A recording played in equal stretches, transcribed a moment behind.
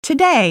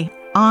Today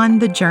on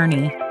The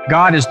Journey.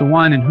 God is the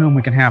one in whom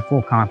we can have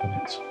full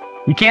confidence.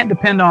 You can't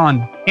depend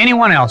on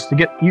anyone else to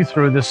get you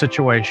through this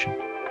situation.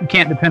 You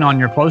can't depend on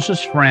your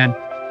closest friend,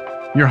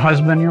 your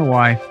husband, your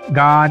wife.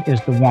 God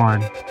is the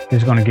one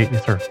who's going to get you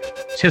through.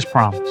 It's His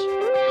promise.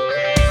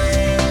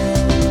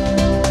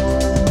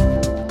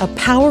 A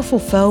powerful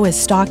foe is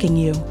stalking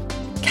you,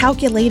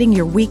 calculating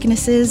your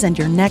weaknesses and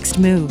your next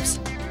moves.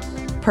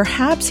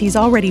 Perhaps he's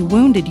already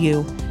wounded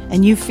you,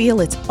 and you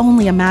feel it's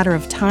only a matter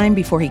of time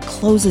before he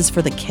closes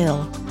for the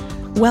kill.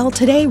 Well,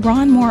 today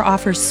Ron Moore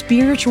offers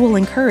spiritual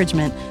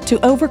encouragement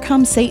to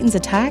overcome Satan's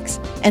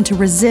attacks and to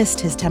resist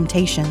his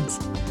temptations.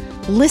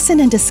 Listen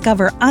and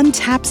discover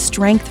untapped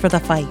strength for the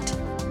fight.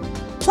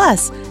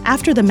 Plus,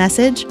 after the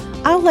message,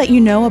 I'll let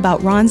you know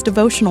about Ron's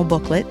devotional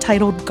booklet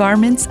titled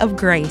Garments of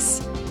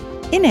Grace.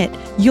 In it,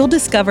 you'll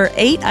discover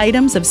 8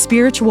 items of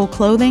spiritual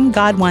clothing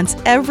God wants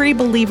every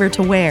believer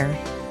to wear.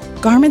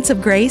 Garments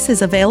of Grace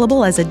is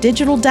available as a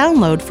digital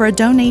download for a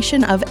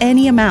donation of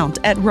any amount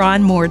at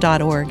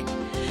ronmoore.org.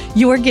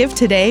 Your gift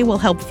today will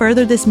help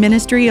further this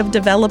ministry of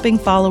developing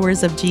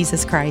followers of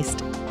Jesus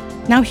Christ.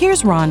 Now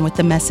here's Ron with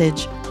the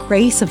message,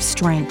 Grace of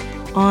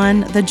Strength,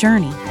 on The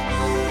Journey.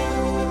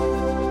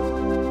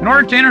 In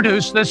order to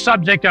introduce this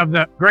subject of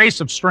the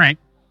grace of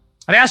strength,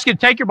 I'd ask you to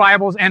take your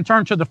Bibles and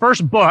turn to the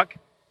first book,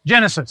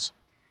 Genesis.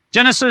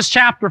 Genesis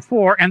chapter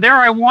 4, and there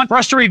I want for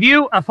us to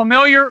review a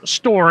familiar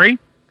story,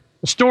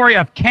 the story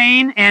of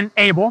Cain and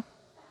Abel.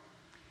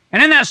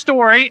 And in that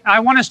story, I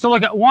want us to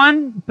look at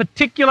one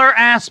particular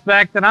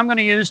aspect that I'm going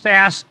to use to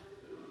ask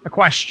a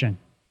question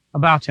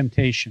about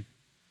temptation.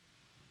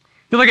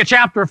 If you look at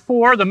chapter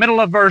 4, the middle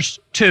of verse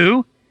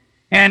 2,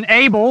 and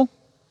Abel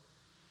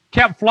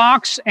kept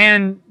flocks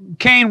and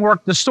Cain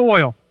worked the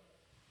soil.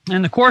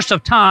 In the course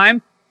of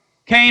time,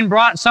 Cain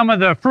brought some of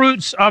the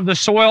fruits of the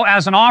soil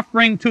as an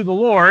offering to the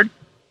Lord,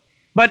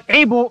 but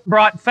Abel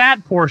brought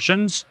fat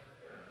portions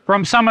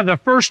from some of the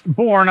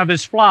firstborn of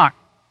his flock.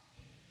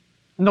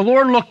 And the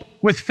Lord looked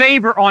with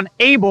favor on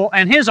Abel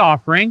and his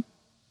offering,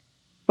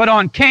 but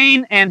on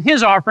Cain and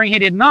his offering He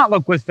did not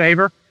look with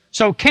favor.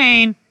 So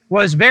Cain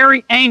was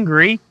very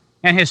angry,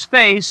 and his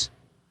face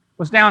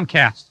was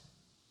downcast.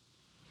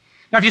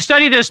 Now, if you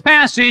study this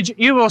passage,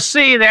 you will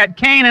see that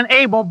Cain and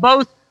Abel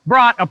both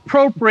brought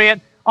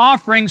appropriate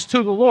offerings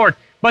to the Lord,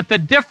 but the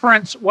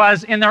difference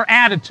was in their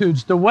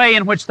attitudes, the way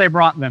in which they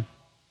brought them.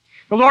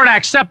 The Lord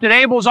accepted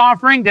Abel's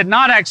offering, did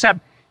not accept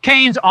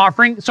Cain's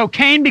offering, so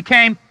Cain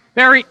became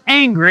very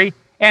angry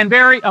and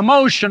very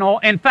emotional.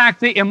 In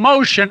fact, the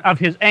emotion of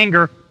his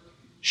anger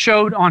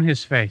showed on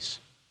his face.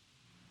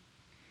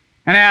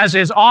 And as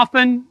is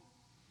often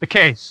the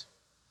case,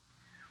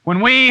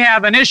 when we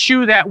have an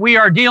issue that we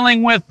are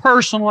dealing with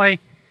personally,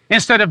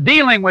 instead of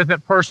dealing with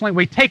it personally,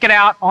 we take it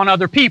out on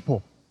other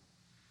people.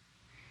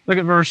 Look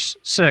at verse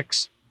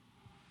 6.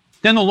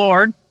 Then the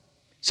Lord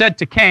said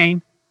to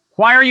Cain,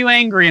 "Why are you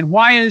angry, and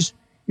why is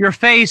your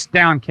face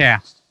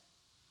downcast?"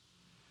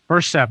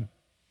 Verse 7.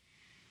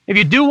 "If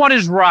you do what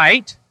is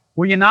right,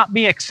 will you not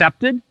be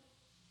accepted?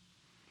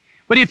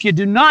 But if you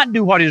do not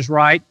do what is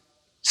right,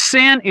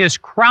 sin is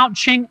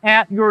crouching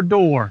at your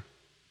door.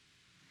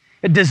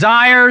 It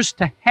desires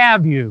to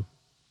have you,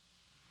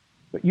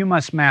 but you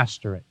must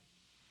master it."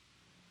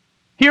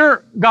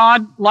 Here,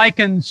 God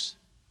likens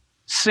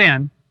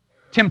sin,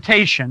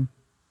 temptation,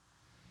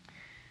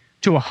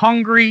 to a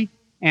hungry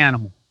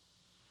animal.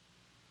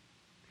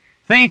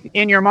 Think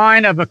in your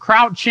mind of a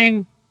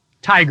crouching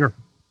tiger,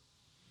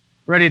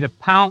 ready to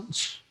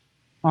pounce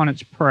on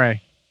its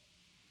prey.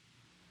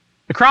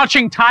 The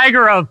crouching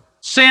tiger of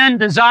sin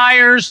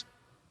desires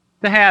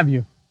to have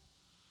you.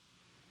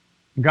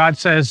 And God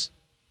says,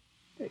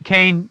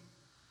 Cain,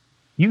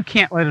 you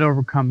can't let it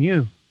overcome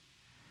you.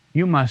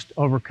 You must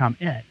overcome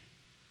it.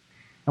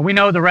 And we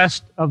know the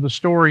rest of the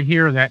story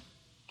here, that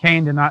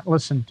Cain did not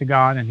listen to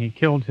God, and he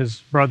killed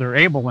his brother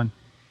Abel and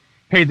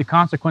paid the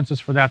consequences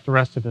for that the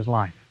rest of his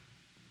life.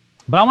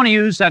 But I want to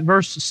use that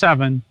verse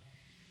 7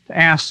 to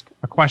ask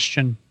a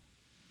question.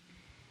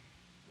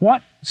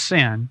 What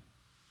sin,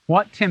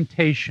 what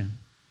temptation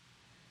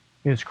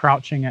is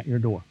crouching at your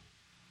door,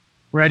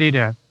 ready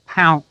to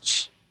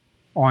pounce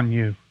on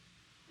you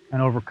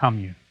and overcome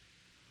you?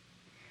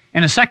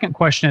 And the second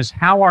question is,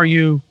 how are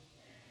you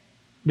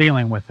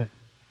dealing with it?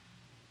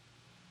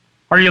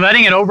 Are you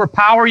letting it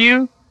overpower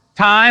you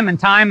time and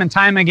time and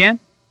time again?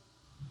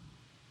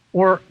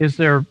 Or is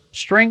there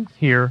strength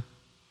here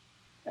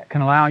that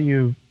can allow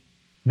you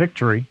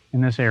victory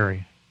in this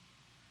area?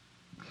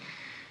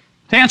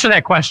 To answer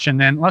that question,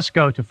 then, let's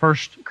go to 1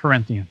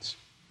 Corinthians.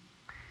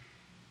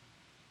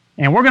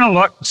 And we're going to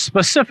look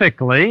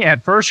specifically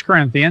at 1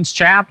 Corinthians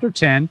chapter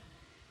 10,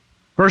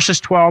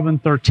 verses 12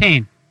 and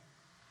 13.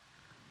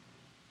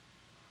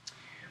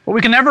 But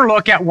we can never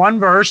look at one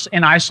verse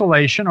in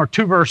isolation or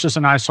two verses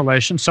in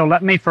isolation, so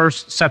let me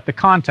first set the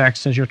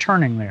context as you're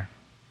turning there.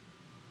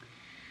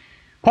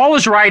 Paul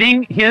is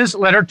writing his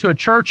letter to a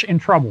church in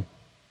trouble.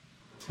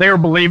 They are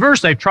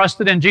believers. They've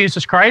trusted in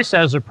Jesus Christ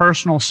as their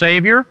personal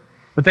Savior,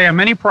 but they have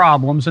many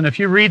problems, and if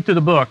you read through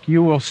the book,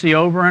 you will see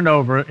over and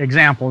over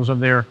examples of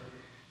their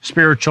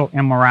spiritual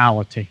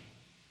immorality.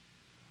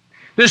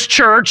 This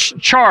church,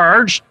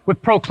 charged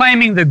with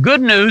proclaiming the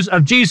good news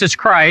of Jesus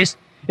Christ,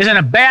 is in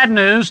a bad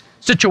news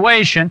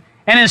situation,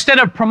 and instead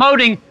of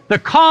promoting the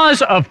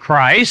cause of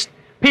Christ,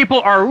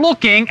 people are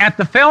looking at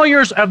the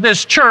failures of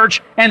this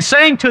church and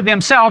saying to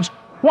themselves,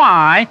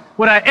 why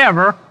would I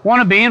ever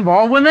want to be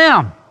involved with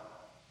them?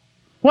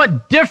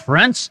 What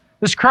difference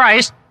does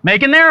Christ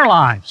make in their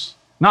lives?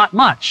 Not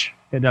much,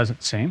 it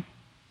doesn't seem.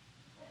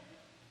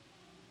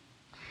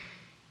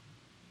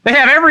 They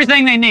have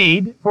everything they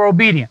need for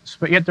obedience,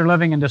 but yet they're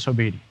living in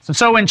disobedience. And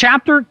so in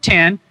chapter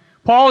 10,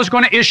 Paul is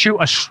going to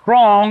issue a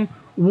strong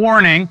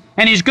warning,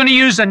 and he's going to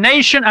use the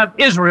nation of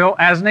Israel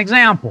as an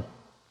example.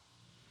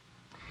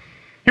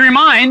 He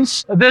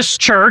reminds this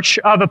church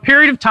of a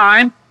period of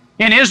time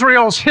in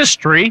Israel's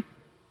history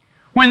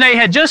when they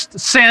had just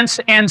sensed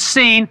and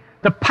seen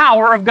the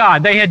power of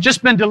God. They had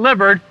just been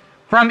delivered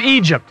from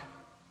Egypt.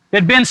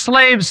 They'd been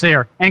slaves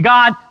there, and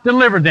God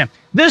delivered them.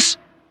 This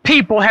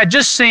people had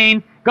just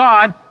seen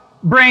God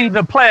bring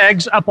the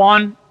plagues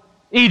upon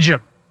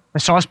Egypt. They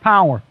saw His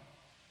power.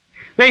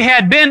 They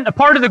had been a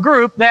part of the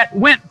group that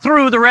went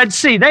through the Red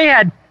Sea. They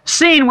had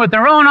seen with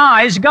their own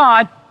eyes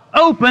God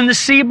open the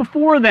sea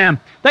before them.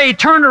 They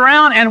turned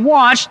around and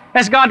watched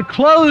as God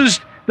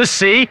closed the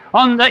sea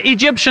on the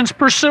Egyptians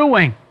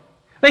pursuing.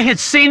 They had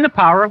seen the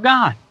power of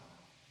God.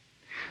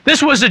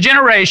 This was a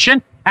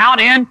generation out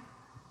in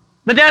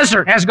the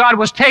desert as God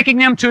was taking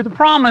them to the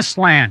promised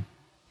land.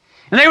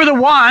 And they were the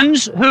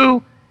ones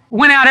who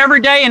went out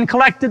every day and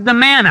collected the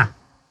manna.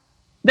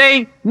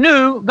 They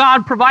knew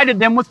God provided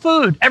them with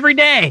food every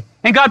day,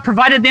 and God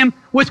provided them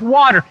with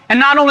water. And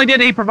not only did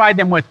He provide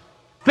them with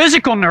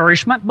physical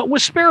nourishment, but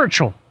with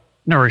spiritual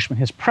nourishment.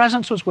 His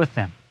presence was with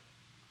them.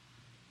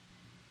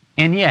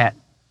 And yet,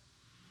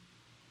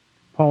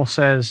 Paul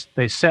says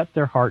they set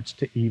their hearts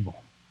to evil.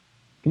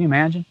 Can you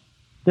imagine?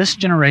 This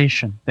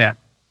generation that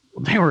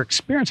they were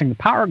experiencing the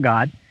power of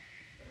God,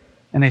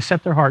 and they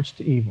set their hearts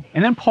to evil.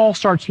 And then Paul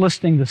starts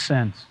listing the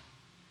sins.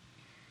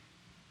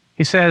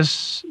 He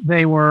says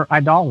they were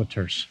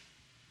idolaters.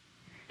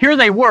 Here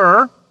they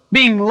were,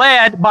 being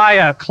led by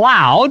a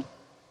cloud.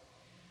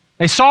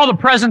 They saw the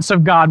presence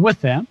of God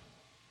with them,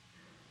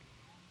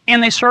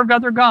 and they served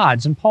other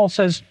gods. And Paul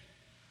says,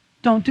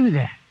 don't do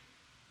that.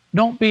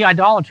 Don't be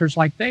idolaters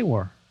like they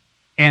were,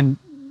 and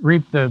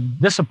reap the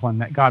discipline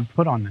that God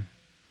put on them.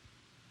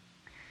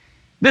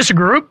 This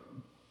group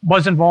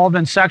was involved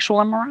in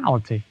sexual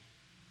immorality.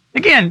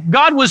 Again,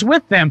 God was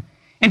with them,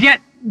 and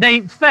yet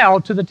they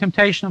fell to the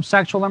temptation of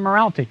sexual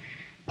immorality.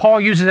 Paul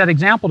uses that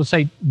example to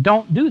say,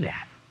 don't do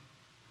that.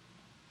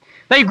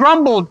 They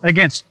grumbled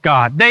against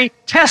God. They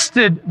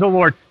tested the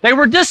Lord. They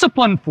were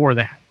disciplined for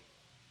that.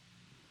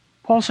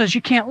 Paul says,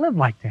 you can't live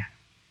like that.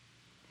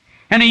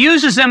 And he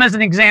uses them as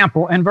an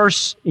example in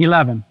verse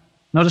 11.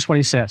 Notice what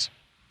he says.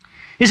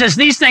 He says,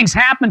 these things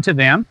happened to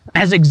them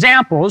as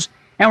examples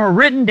and were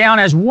written down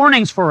as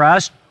warnings for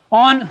us,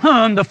 on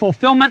whom the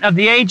fulfillment of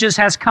the ages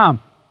has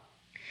come.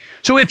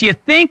 So if you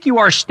think you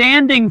are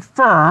standing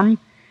firm,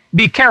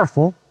 be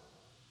careful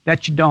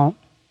that you don't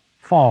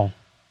fall.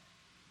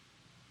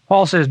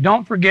 Paul says,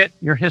 don't forget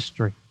your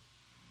history.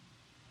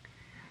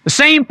 The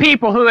same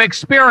people who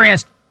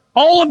experienced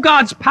all of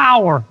God's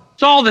power,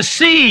 saw the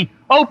sea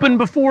open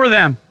before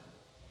them,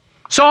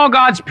 saw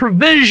God's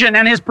provision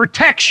and His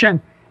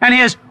protection and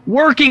His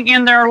working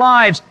in their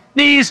lives.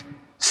 These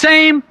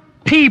same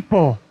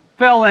people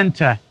fell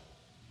into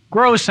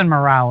gross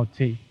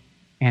immorality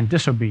and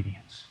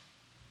disobedience.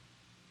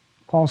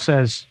 Paul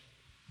says,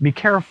 be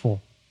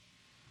careful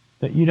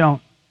that you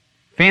don't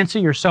fancy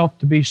yourself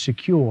to be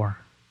secure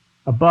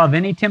above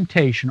any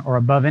temptation or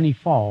above any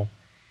fall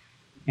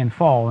and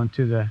fall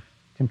into the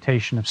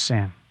temptation of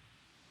sin.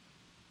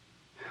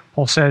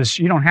 Paul says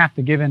you don't have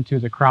to give in to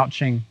the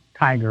crouching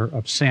tiger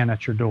of sin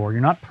at your door.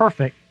 You're not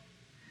perfect.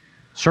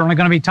 Certainly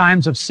going to be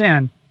times of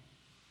sin,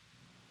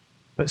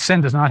 but sin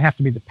does not have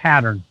to be the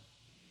pattern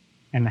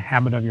and the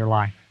habit of your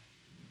life.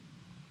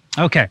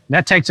 Okay,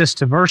 that takes us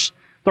to verse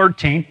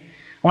 13.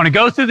 I want to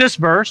go through this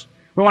verse.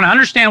 We want to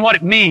understand what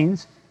it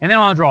means, and then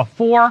I want to draw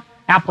 4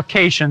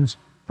 applications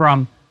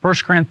from 1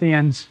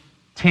 Corinthians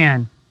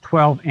 10,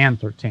 12,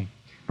 and 13.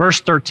 Verse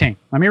 13.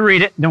 Let me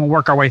read it, then we'll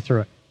work our way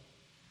through it.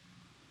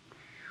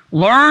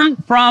 Learn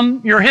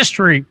from your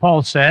history,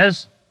 Paul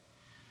says.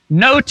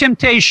 No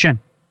temptation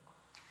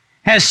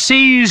has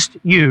seized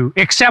you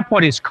except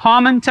what is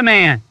common to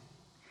man,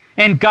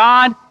 and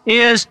God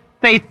is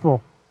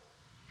faithful.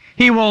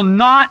 He will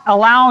not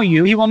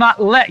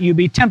let you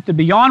be tempted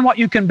beyond what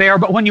you can bear,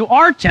 but when you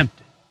are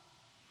tempted,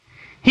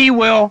 He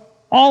will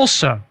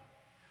also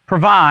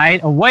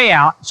provide a way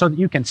out so that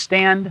you can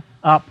stand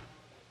up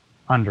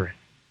under it.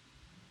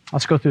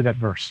 Let's go through that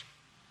verse.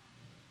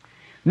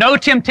 No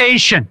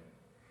temptation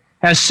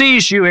has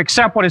seized you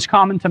except what is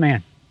common to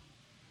man.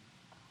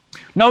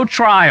 No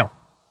trial,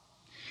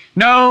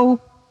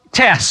 no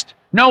test,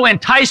 no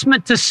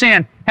enticement to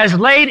sin has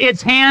laid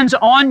its hands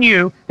on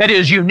you that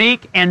is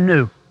unique and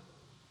new.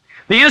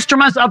 The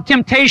instruments of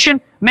temptation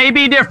may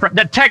be different.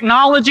 The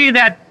technology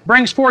that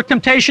brings forth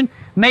temptation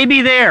may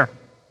be there.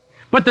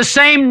 But the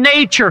same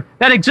nature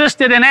that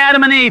existed in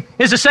Adam and Eve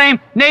is the same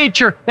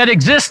nature that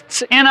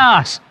exists in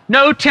us.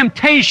 No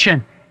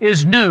temptation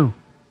is new.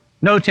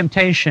 No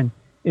temptation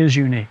is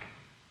unique.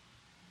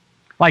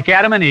 Like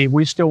Adam and Eve,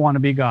 we still want to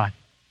be God.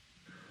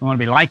 We want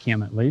to be like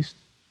Him at least.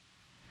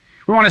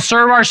 We want to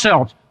serve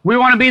ourselves. We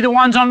want to be the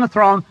ones on the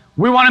throne.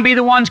 We want to be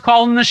the ones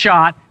calling the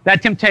shot.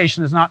 That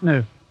temptation is not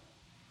new.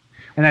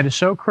 And that is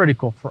so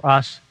critical for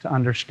us to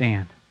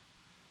understand.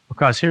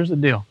 Because here's the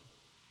deal.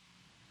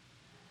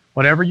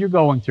 Whatever you're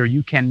going through,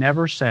 you can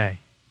never say,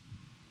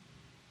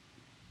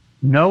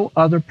 no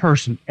other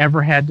person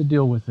ever had to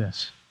deal with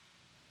this.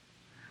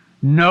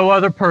 No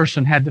other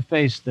person had to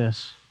face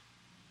this.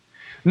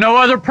 No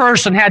other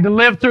person had to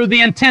live through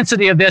the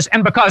intensity of this.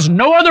 And because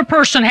no other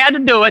person had to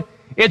do it,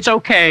 it's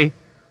okay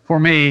for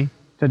me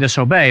to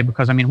disobey.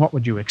 Because, what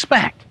would you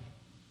expect?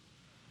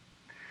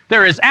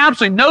 There is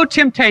absolutely no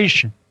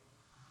temptation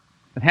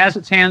that has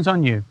its hands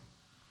on you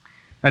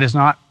that is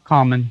not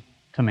common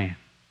to man.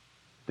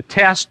 The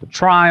test, the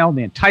trial,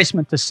 the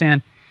enticement to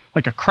sin,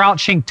 like a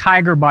crouching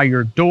tiger by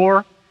your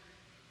door.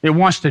 It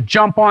wants to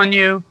jump on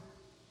you,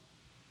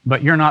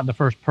 but you're not the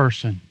first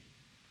person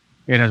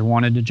it has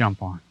wanted to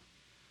jump on.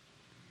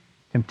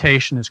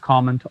 Temptation is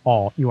common to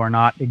all. You are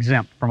not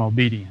exempt from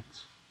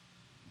obedience.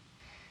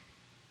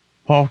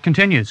 Paul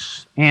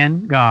continues,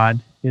 and God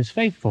is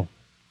faithful.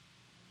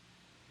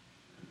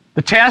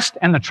 The test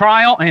and the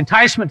trial and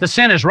enticement to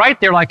sin is right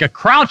there like a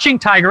crouching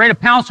tiger ready to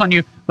pounce on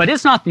you, but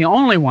it's not the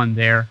only one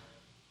there.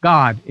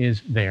 God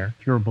is there,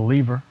 if you're a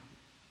believer,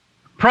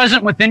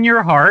 present within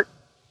your heart,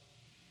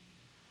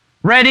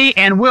 ready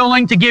and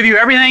willing to give you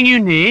everything you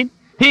need.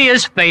 He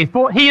is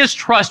faithful. He is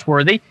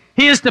trustworthy.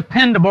 He is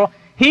dependable.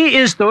 He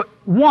is the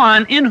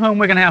one in whom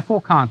we can have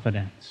full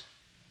confidence.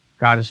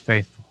 God is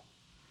faithful.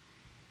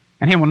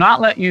 And He will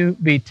not let you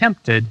be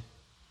tempted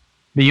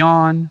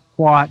beyond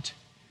what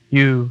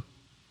you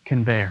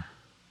can bear.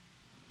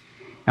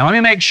 Now let me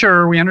make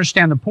sure we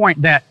understand the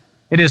point that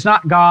it is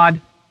not God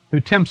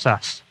who tempts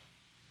us.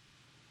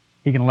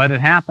 He can let it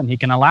happen. He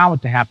can allow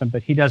it to happen,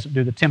 but He doesn't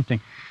do the tempting.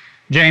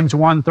 James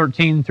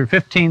 1:13 through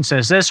 15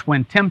 says this,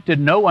 when tempted,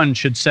 no one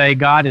should say,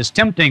 God is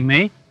tempting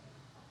me.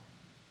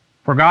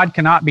 For God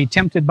cannot be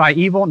tempted by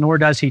evil, nor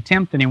does He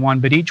tempt anyone,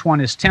 but each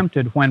one is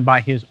tempted when by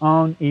his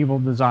own evil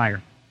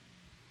desire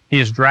he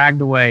is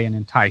dragged away and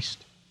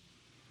enticed.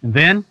 And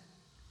then,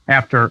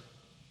 after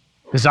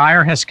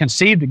desire has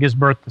conceived, it gives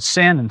birth to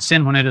sin, and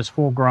sin, when it is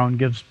full grown,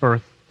 gives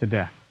birth to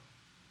death.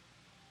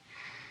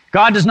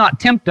 God does not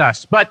tempt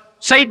us, but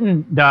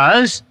Satan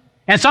does,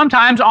 and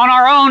sometimes on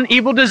our own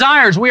evil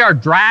desires we are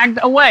dragged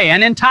away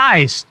and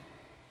enticed.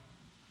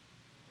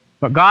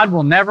 But God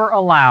will never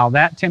allow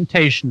that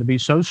temptation to be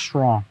so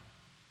strong.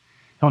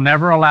 He'll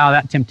never allow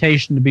that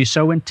temptation to be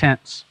so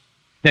intense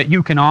that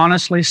you can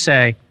honestly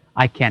say,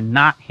 I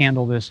cannot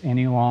handle this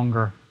any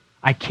longer.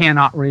 I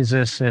cannot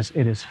resist this.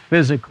 It is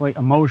physically,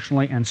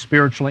 emotionally, and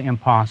spiritually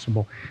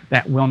impossible.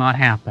 That will not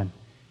happen.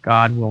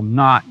 God will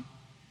not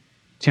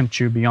tempt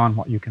you beyond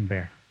what you can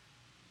bear.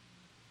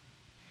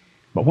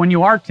 But when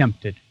you are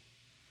tempted,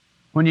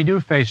 when you do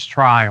face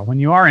trial, when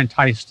you are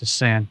enticed to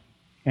sin,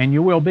 and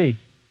you will be,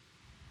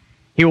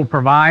 He will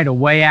provide a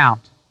way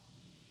out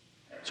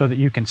so that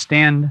you can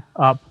stand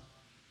up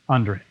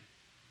under it.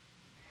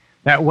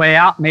 That way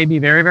out may be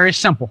very, very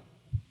simple.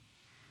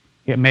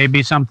 It may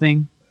be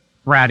something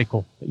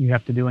radical that you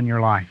have to do in your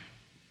life.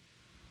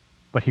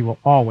 But He will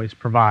always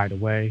provide a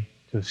way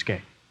to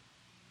escape.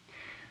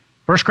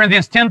 1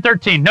 Corinthians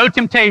 10:13, no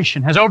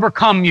temptation has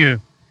overcome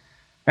you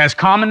as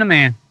common to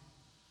man.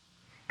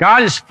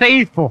 God is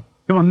faithful.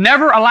 He will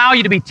never allow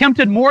you to be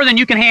tempted more than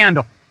you can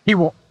handle. He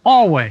will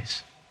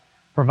always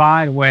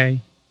provide a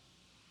way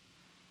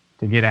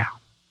to get out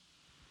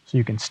so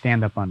you can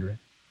stand up under it.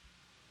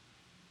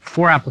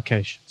 4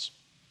 applications.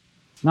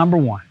 Number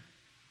 1,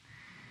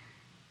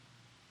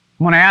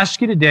 I want to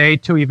ask you today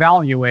to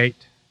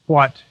evaluate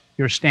what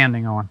you're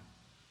standing on.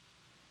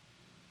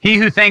 He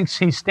who thinks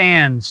he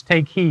stands,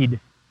 take heed.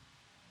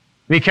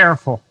 Be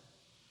careful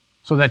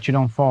so that you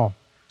don't fall.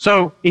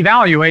 So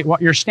evaluate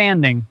what you're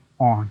standing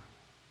on.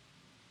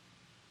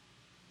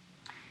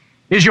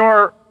 Is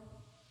your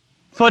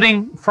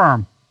footing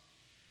firm?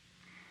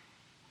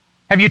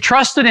 Have you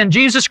trusted in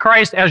Jesus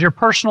Christ as your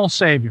personal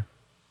Savior?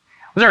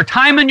 Was there a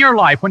time in your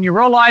life when you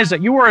realized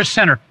that you were a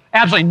sinner,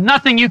 absolutely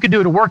nothing you could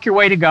do to work your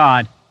way to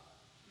God,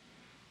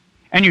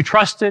 and you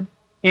trusted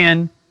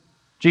in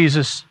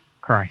Jesus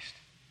Christ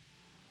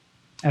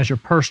as your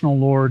personal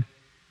Lord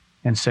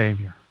and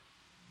Savior?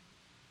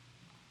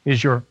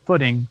 Is your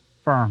footing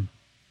firm?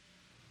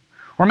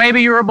 Or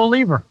maybe you're a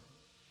believer.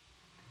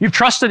 You've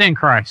trusted in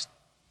Christ.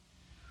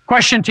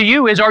 Question to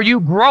you is, are you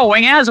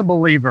growing as a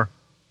believer?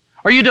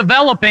 Are you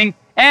developing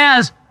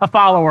as a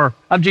follower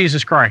of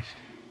Jesus Christ?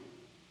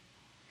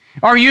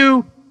 Are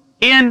you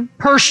in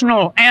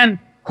personal and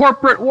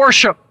corporate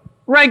worship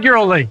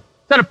regularly? Is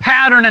that a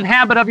pattern and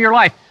habit of your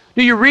life?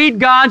 Do you read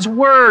God's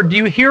Word? Do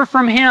you hear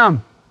from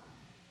Him?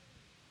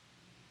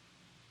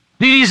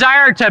 Do you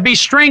desire to be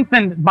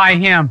strengthened by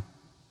Him?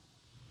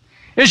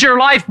 Is your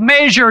life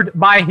measured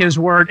by His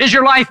Word? Is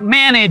your life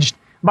managed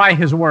by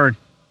His Word?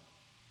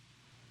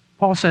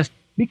 Paul says,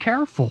 be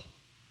careful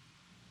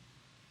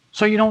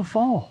so you don't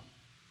fall.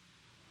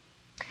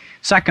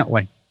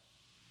 Secondly,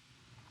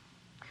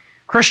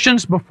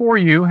 Christians before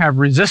you have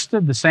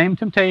resisted the same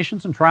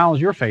temptations and trials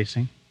you're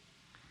facing.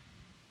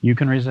 You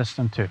can resist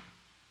them too.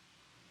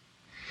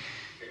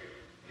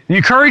 The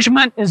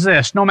encouragement is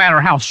this: no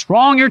matter how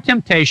strong your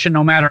temptation,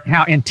 no matter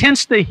how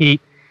intense the heat,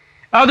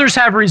 others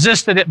have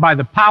resisted it by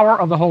the power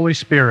of the Holy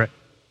Spirit.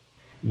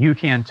 You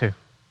can too.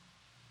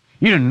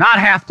 You do not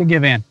have to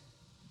give in.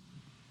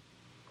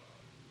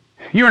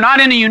 You are not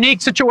in a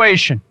unique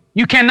situation.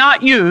 You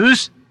cannot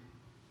use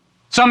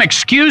some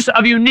excuse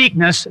of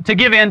uniqueness to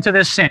give in to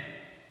this sin.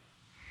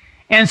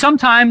 And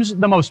sometimes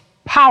the most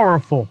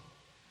powerful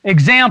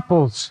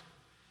examples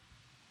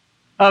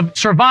of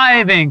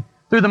surviving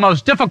through the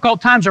most difficult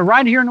times are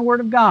right here in the Word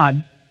of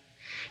God.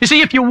 You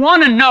see, if you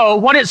want to know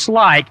what it's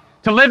like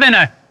to live in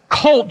a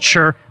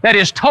culture that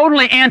is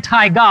totally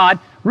anti-God,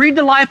 read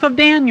the life of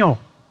Daniel.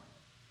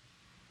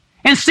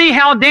 And see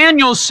how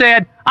Daniel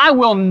said, I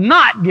will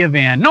not give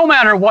in. No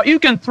matter what, you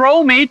can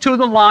throw me to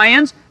the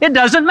lions. It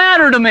doesn't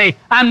matter to me.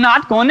 I'm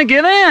not going to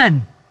give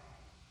in.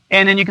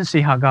 And then you can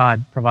see how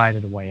God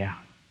provided a way out.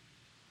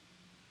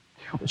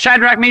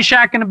 Shadrach,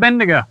 Meshach, and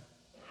Abednego.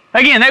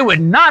 Again, they would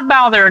not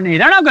bow their knee.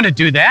 They're not going to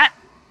do that.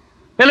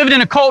 They lived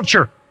in a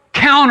culture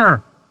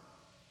counter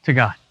to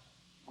God.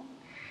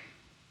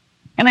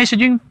 And they said,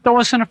 you can throw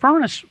us in a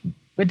furnace.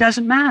 It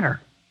doesn't matter.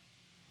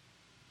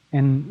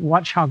 And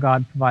watch how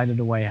God provided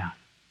a way out.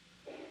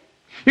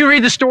 You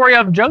read the story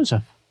of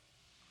Joseph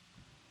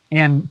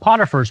and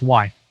Potiphar's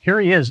wife. Here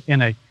he is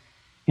in an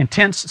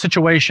intense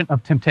situation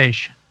of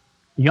temptation.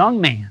 A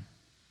young man.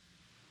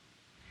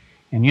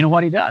 And you know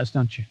what he does,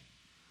 don't you?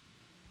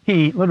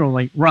 He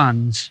literally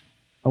runs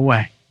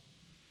away.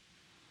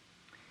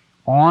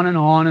 On and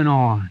on and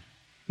on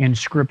in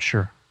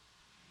Scripture.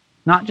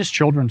 Not just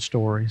children's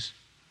stories,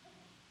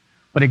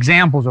 but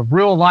examples of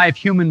real-life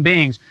human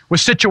beings with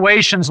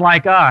situations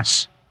like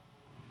us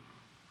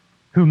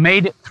who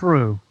made it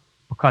through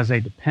because they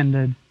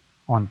depended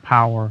on the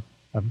power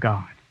of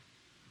God.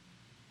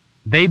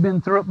 They've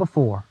been through it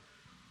before,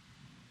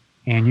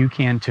 and you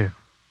can too.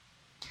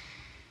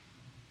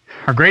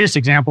 Our greatest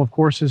example, of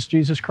course, is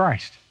Jesus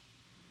Christ.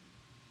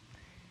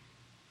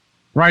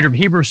 The writer of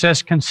Hebrews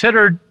says,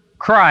 consider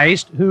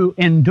Christ who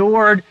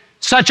endured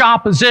such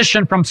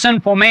opposition from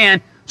sinful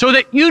man so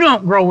that you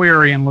don't grow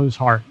weary and lose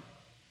heart.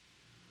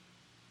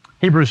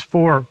 Hebrews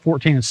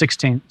 4:14 and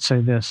 16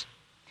 say this.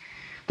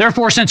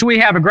 Therefore, since we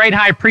have a great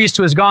high priest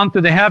who has gone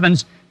through the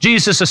heavens,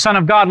 Jesus, the Son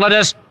of God, let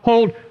us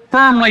hold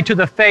firmly to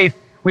the faith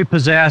we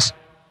possess.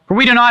 For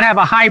we do not have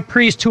a high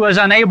priest who is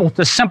unable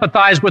to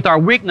sympathize with our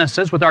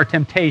weaknesses, with our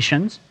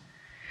temptations,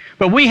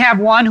 but we have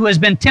one who has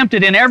been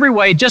tempted in every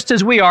way, just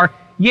as we are,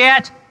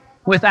 yet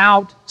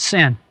without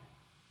sin.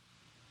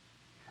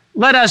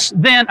 Let us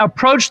then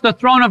approach the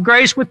throne of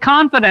grace with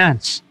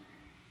confidence,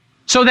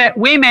 so that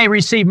we may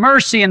receive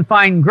mercy and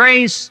find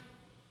grace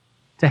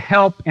to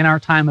help in our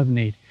time of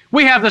need.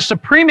 We have the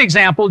supreme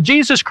example,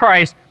 Jesus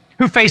Christ,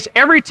 who faced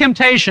every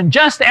temptation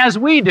just as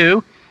we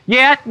do,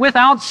 yet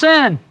without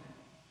sin.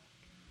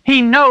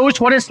 He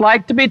knows what it's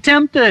like to be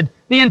tempted,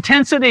 the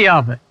intensity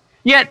of it,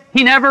 yet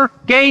He never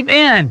gave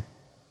in.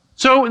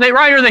 So the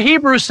writer of the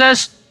Hebrews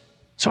says,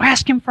 so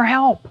ask Him for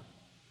help.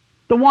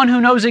 The one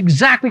who knows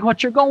exactly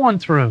what you're going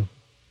through.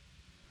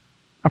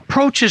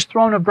 Approach His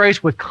throne of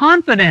grace with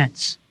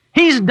confidence.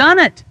 He's done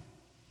it.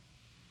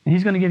 And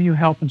He's going to give you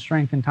help and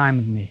strength in time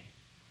of need.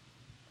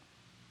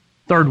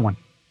 Third one.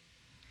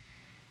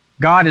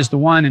 God is the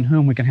one in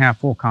whom we can have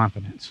full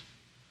confidence.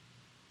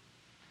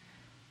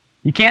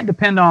 You can't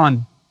depend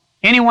on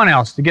anyone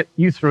else to get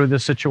you through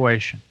this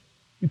situation.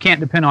 You can't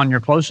depend on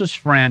your closest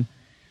friend,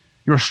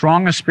 your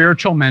strongest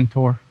spiritual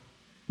mentor,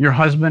 your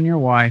husband, your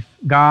wife.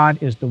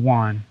 God is the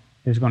one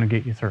who's going to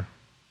get you through.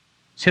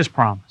 It's His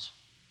promise.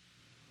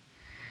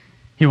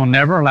 He will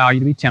never allow you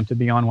to be tempted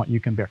beyond what you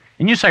can bear.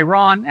 And you say,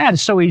 Ron, that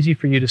is so easy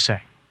for you to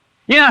say.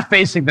 You're not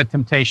facing the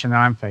temptation that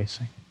I'm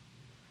facing.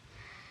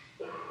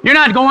 You're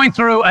not going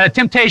through a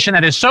temptation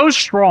that is so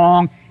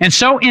strong and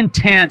so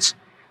intense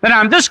that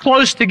I'm this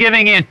close to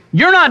giving in.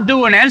 You're not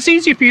doing that. It's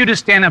easy for you to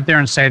stand up there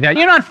and say that.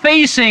 You're not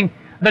facing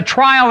the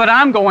trial that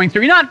I'm going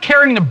through. You're not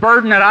carrying the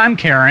burden that I'm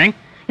carrying.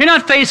 You're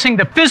not facing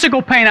the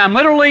physical pain I'm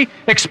literally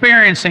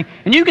experiencing.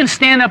 And you can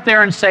stand up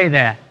there and say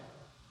that.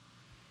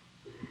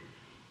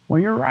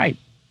 Well, you're right.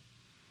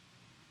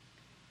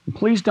 And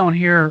please don't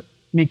hear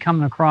me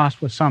coming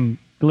across with some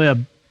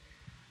glib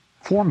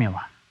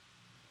formula.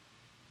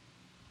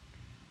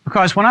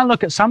 Because when I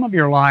look at some of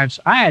your lives,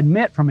 I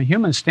admit from a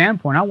human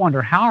standpoint, I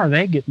wonder, how are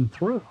they getting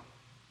through?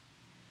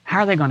 How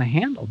are they going to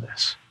handle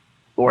this?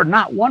 Lord,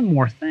 not one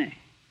more thing.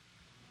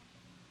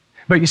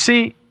 But you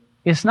see,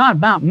 it's not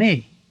about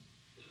me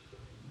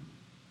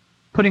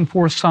putting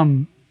forth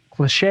some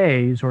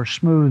cliches or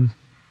smooth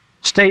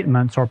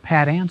statements or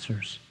pat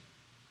answers.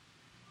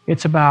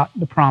 It's about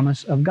the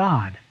promise of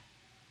God,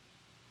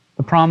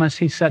 the promise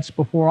He sets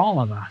before all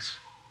of us.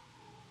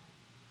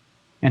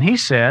 And He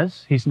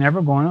says He's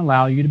never going to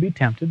allow you to be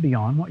tempted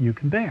beyond what you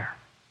can bear.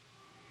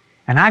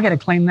 And I got to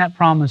claim that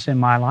promise in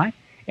my life,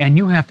 and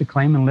you have to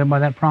claim and live by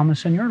that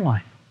promise in your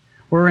life.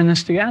 We're in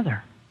this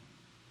together.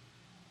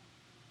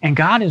 And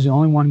God is the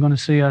only one going to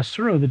see us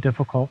through the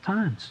difficult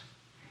times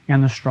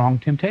and the strong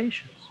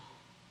temptations.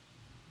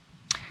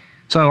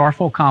 So our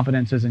full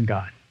confidence is in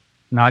God,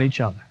 not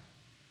each other.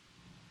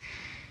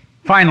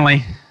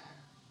 Finally,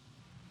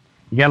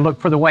 you got to look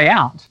for the way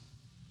out.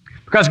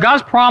 Because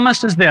God's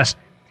promise is this: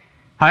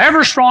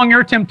 however strong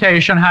your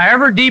temptation,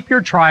 however deep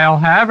your trial,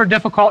 however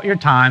difficult your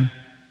time,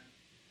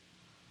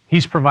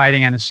 He's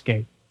providing an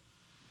escape.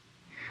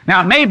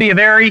 Now, it may be a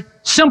very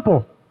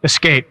simple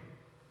escape,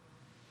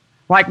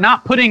 like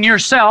not putting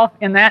yourself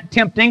in that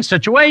tempting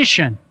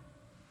situation.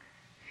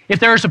 If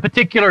there's a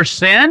particular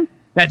sin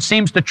that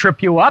seems to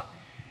trip you up,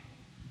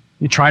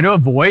 you try to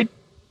avoid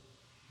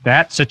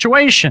that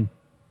situation,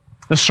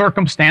 the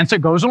circumstance that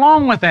goes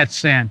along with that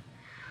sin.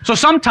 So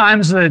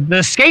sometimes the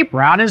escape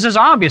route is as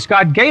obvious.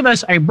 God gave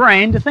us a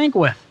brain to think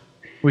with.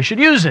 We should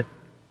use it.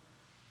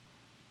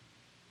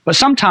 But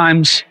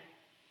sometimes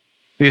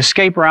the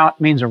escape route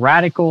means a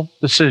radical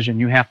decision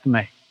you have to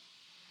make.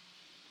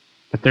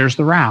 But there's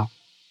the route.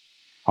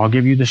 I'll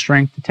give you the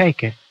strength to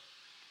take it,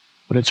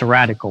 but it's a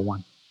radical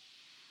one.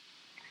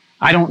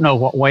 I don't know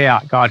what way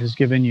out God has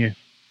given you.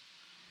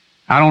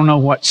 I don't know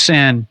what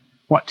sin,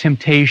 what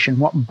temptation,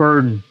 what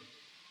burden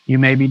you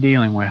may be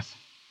dealing with.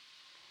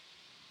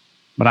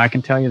 But I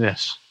can tell you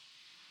this: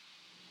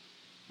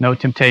 no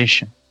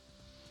temptation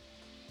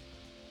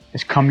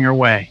has come your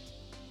way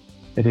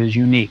that is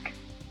unique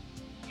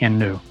and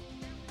new.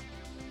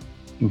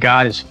 And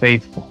God is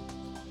faithful,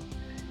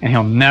 and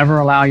He'll never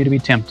allow you to be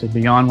tempted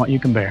beyond what you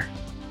can bear.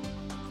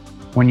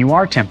 When you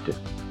are tempted,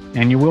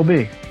 and you will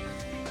be,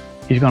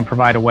 He's going to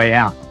provide a way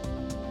out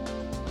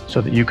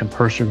so that you can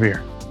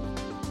persevere.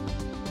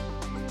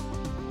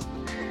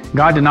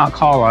 God did not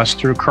call us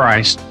through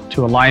Christ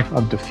to a life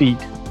of defeat.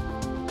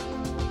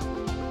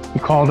 He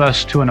called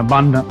us to an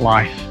abundant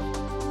life.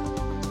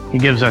 He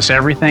gives us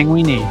everything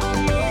we need.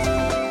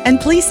 And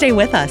please stay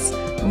with us.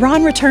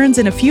 Ron returns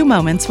in a few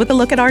moments with a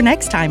look at our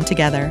next time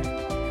together.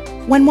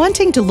 When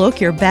wanting to look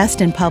your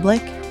best in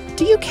public,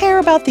 do you care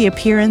about the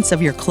appearance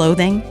of your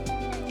clothing?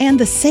 And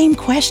the same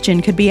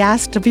question could be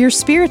asked of your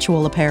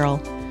spiritual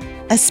apparel,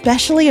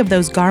 especially of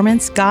those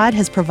garments God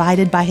has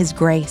provided by His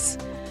grace.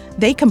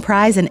 They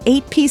comprise an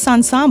 8-piece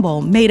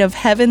ensemble made of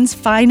heaven's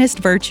finest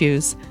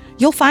virtues.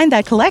 You'll find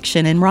that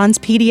collection in Ron's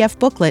PDF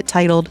booklet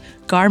titled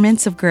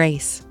Garments of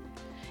Grace.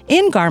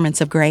 In Garments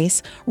of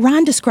Grace,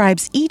 Ron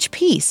describes each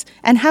piece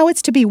and how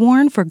it's to be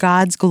worn for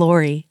God's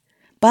glory.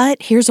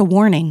 But here's a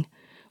warning.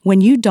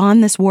 When you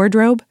don this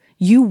wardrobe,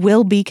 you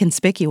will be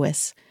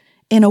conspicuous.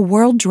 In a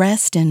world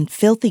dressed in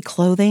filthy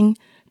clothing,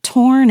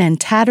 torn and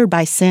tattered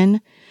by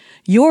sin,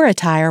 your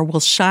attire will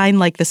shine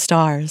like the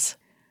stars.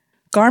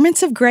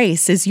 Garments of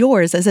Grace is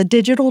yours as a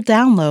digital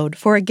download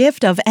for a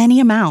gift of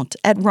any amount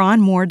at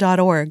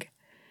ronmoore.org.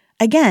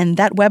 Again,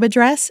 that web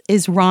address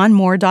is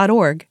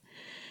ronmoore.org.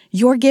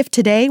 Your gift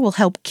today will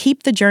help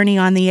keep the journey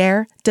on the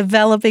air,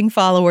 developing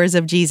followers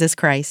of Jesus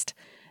Christ.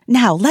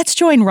 Now, let's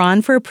join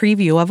Ron for a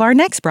preview of our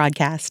next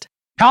broadcast.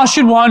 How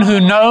should one who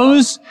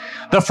knows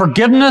the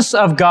forgiveness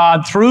of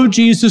God through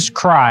Jesus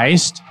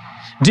Christ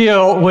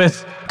deal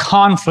with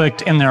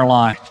conflict in their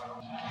life?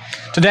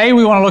 Today,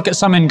 we want to look at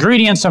some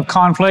ingredients of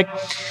conflict,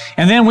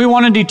 and then we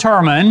want to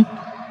determine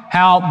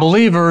how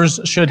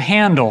believers should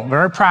handle,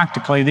 very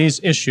practically,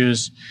 these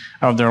issues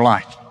of their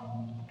life.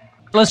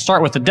 Let's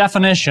start with the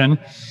definition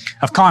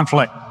of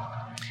conflict.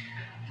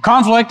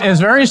 Conflict is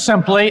very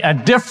simply a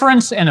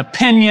difference in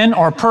opinion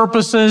or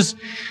purposes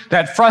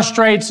that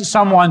frustrates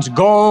someone's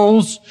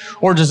goals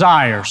or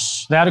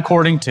desires. That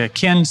according to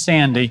Ken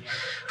Sande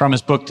from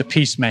his book, The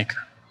Peacemaker.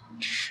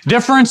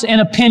 Difference in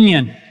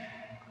opinion,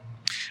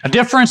 a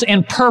difference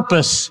in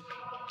purpose,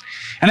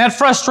 and that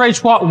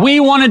frustrates what we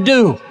want to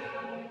do.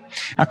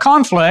 Now,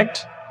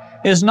 conflict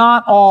is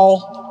not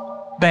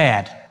all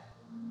bad.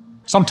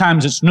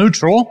 Sometimes it's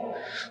neutral,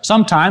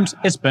 sometimes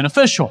it's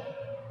beneficial.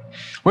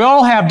 We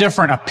all have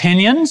different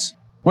opinions.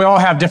 We all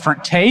have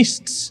different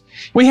tastes.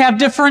 We have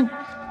different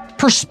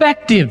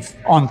perspective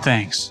on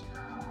things.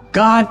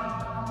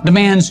 God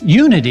demands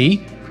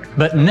unity,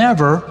 but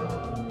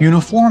never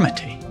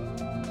uniformity.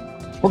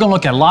 We're going to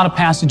look at a lot of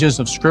passages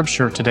of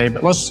Scripture today,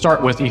 but let's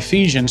start with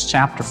Ephesians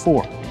chapter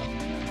 4.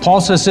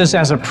 Paul says this: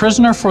 as a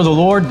prisoner for the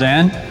Lord,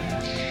 then,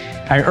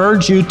 I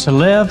urge you to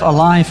live a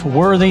life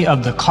worthy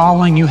of the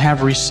calling you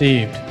have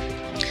received.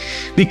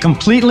 Be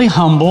completely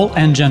humble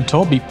and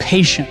gentle. Be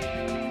patient,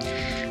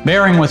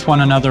 bearing with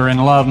one another in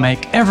love.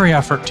 Make every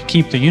effort to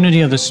keep the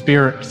unity of the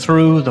Spirit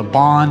through the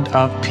bond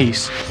of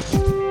peace.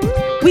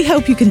 We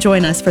hope you can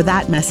join us for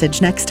that message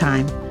next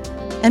time.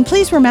 And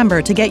please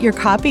remember to get your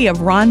copy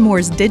of Ron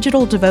Moore's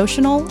digital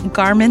devotional,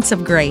 Garments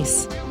of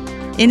Grace.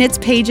 In its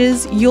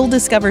pages, you'll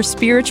discover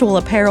spiritual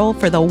apparel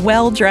for the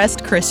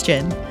well-dressed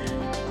Christian.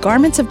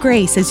 Garments of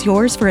Grace is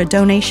yours for a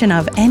donation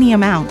of any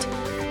amount.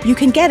 You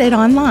can get it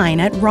online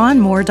at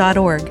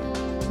ronmoore.org.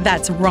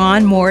 That's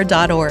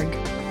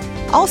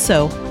ronmoore.org.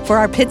 Also, for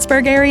our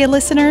Pittsburgh area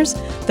listeners,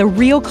 the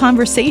Real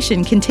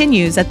Conversation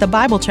continues at the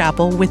Bible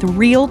Chapel with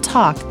Real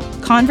Talk,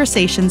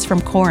 Conversations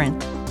from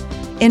Corinth.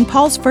 In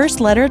Paul's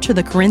first letter to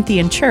the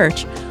Corinthian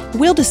church,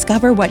 we'll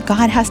discover what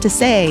God has to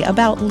say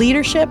about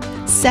leadership,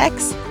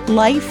 sex,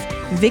 life,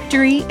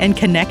 victory, and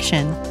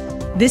connection.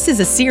 This is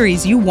a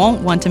series you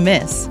won't want to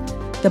miss.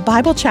 The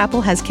Bible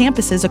Chapel has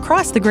campuses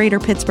across the greater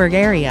Pittsburgh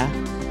area.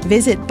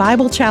 Visit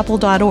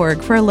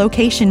BibleChapel.org for a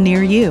location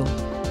near you.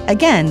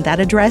 Again, that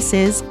address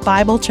is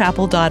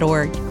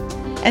BibleChapel.org.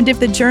 And if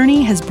the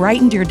journey has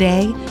brightened your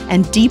day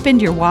and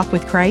deepened your walk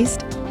with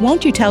Christ,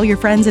 won't you tell your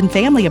friends and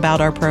family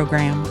about our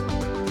program?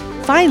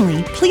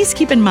 Finally, please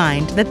keep in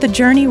mind that the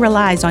journey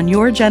relies on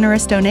your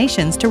generous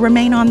donations to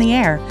remain on the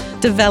air,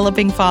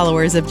 developing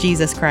followers of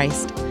Jesus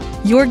Christ.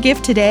 Your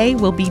gift today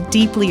will be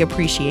deeply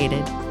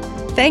appreciated.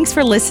 Thanks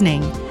for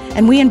listening,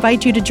 and we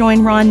invite you to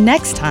join Ron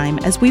next time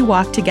as we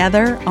walk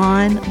together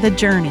on the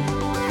journey.